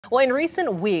Well, in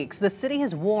recent weeks, the city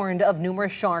has warned of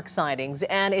numerous shark sightings,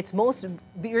 and it's most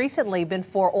recently been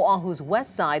for Oahu's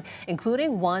west side,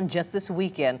 including one just this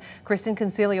weekend. Kristen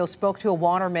Concilio spoke to a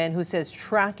waterman who says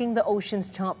tracking the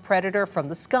ocean's top predator from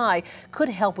the sky could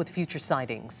help with future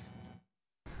sightings.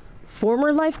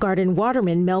 Former lifeguard and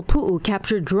waterman Mel Pu'u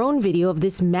captured drone video of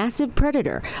this massive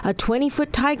predator, a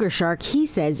 20-foot tiger shark he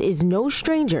says is no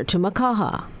stranger to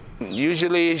Makaha.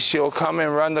 Usually she'll come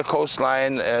and run the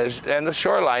coastline and the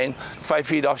shoreline 5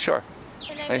 feet offshore,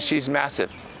 and she's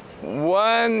massive.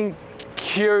 One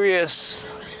curious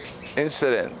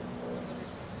incident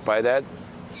by that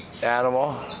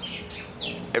animal,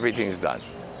 everything's done.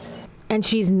 And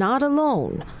she's not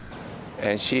alone.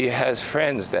 And she has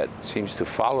friends that seems to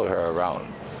follow her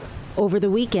around. Over the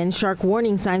weekend, shark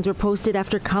warning signs were posted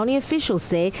after county officials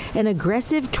say an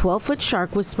aggressive 12-foot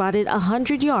shark was spotted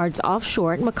 100 yards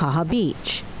offshore at Makaha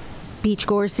Beach.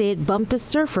 Beachgoers say it bumped a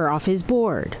surfer off his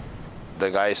board.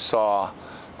 The guy saw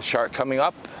the shark coming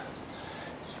up,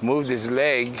 moved his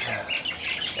leg,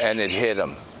 and it hit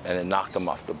him, and it knocked him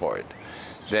off the board.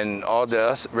 Then all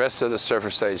the rest of the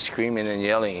surfers started screaming and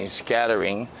yelling and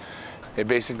scattering. It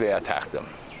basically attacked them.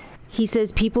 He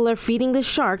says people are feeding the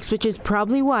sharks, which is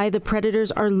probably why the predators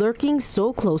are lurking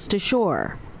so close to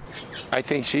shore. I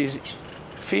think she's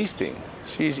feasting,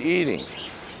 she's eating,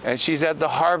 and she's at the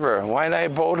harbor,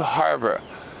 Waianae Boat Harbor.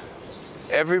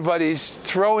 Everybody's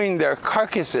throwing their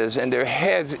carcasses and their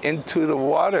heads into the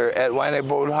water at Waianae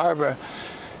Boat Harbor,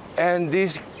 and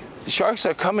these sharks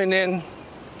are coming in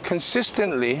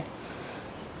consistently,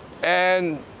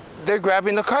 and they're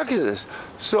grabbing the carcasses.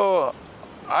 So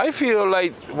I feel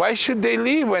like, why should they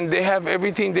leave when they have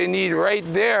everything they need right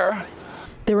there?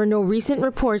 There were no recent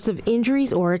reports of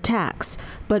injuries or attacks,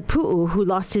 but Pu'u, who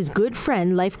lost his good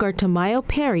friend lifeguard Tamayo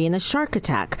Perry in a shark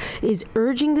attack, is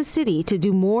urging the city to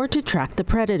do more to track the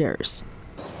predators.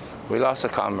 We lost a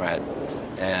comrade,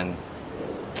 and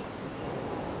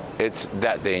it's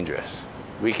that dangerous.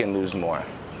 We can lose more.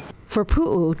 For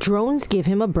Pu'u, drones give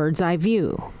him a bird's eye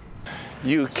view.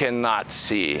 You cannot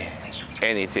see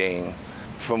anything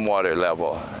from water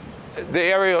level. The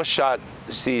aerial shot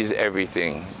sees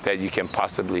everything that you can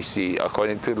possibly see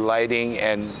according to the lighting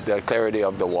and the clarity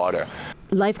of the water.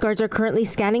 Lifeguards are currently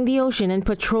scanning the ocean and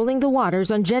patrolling the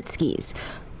waters on jet skis.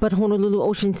 But Honolulu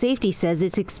Ocean Safety says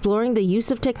it's exploring the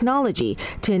use of technology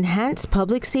to enhance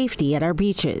public safety at our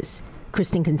beaches.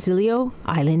 Kristen Concilio,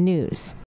 Island News.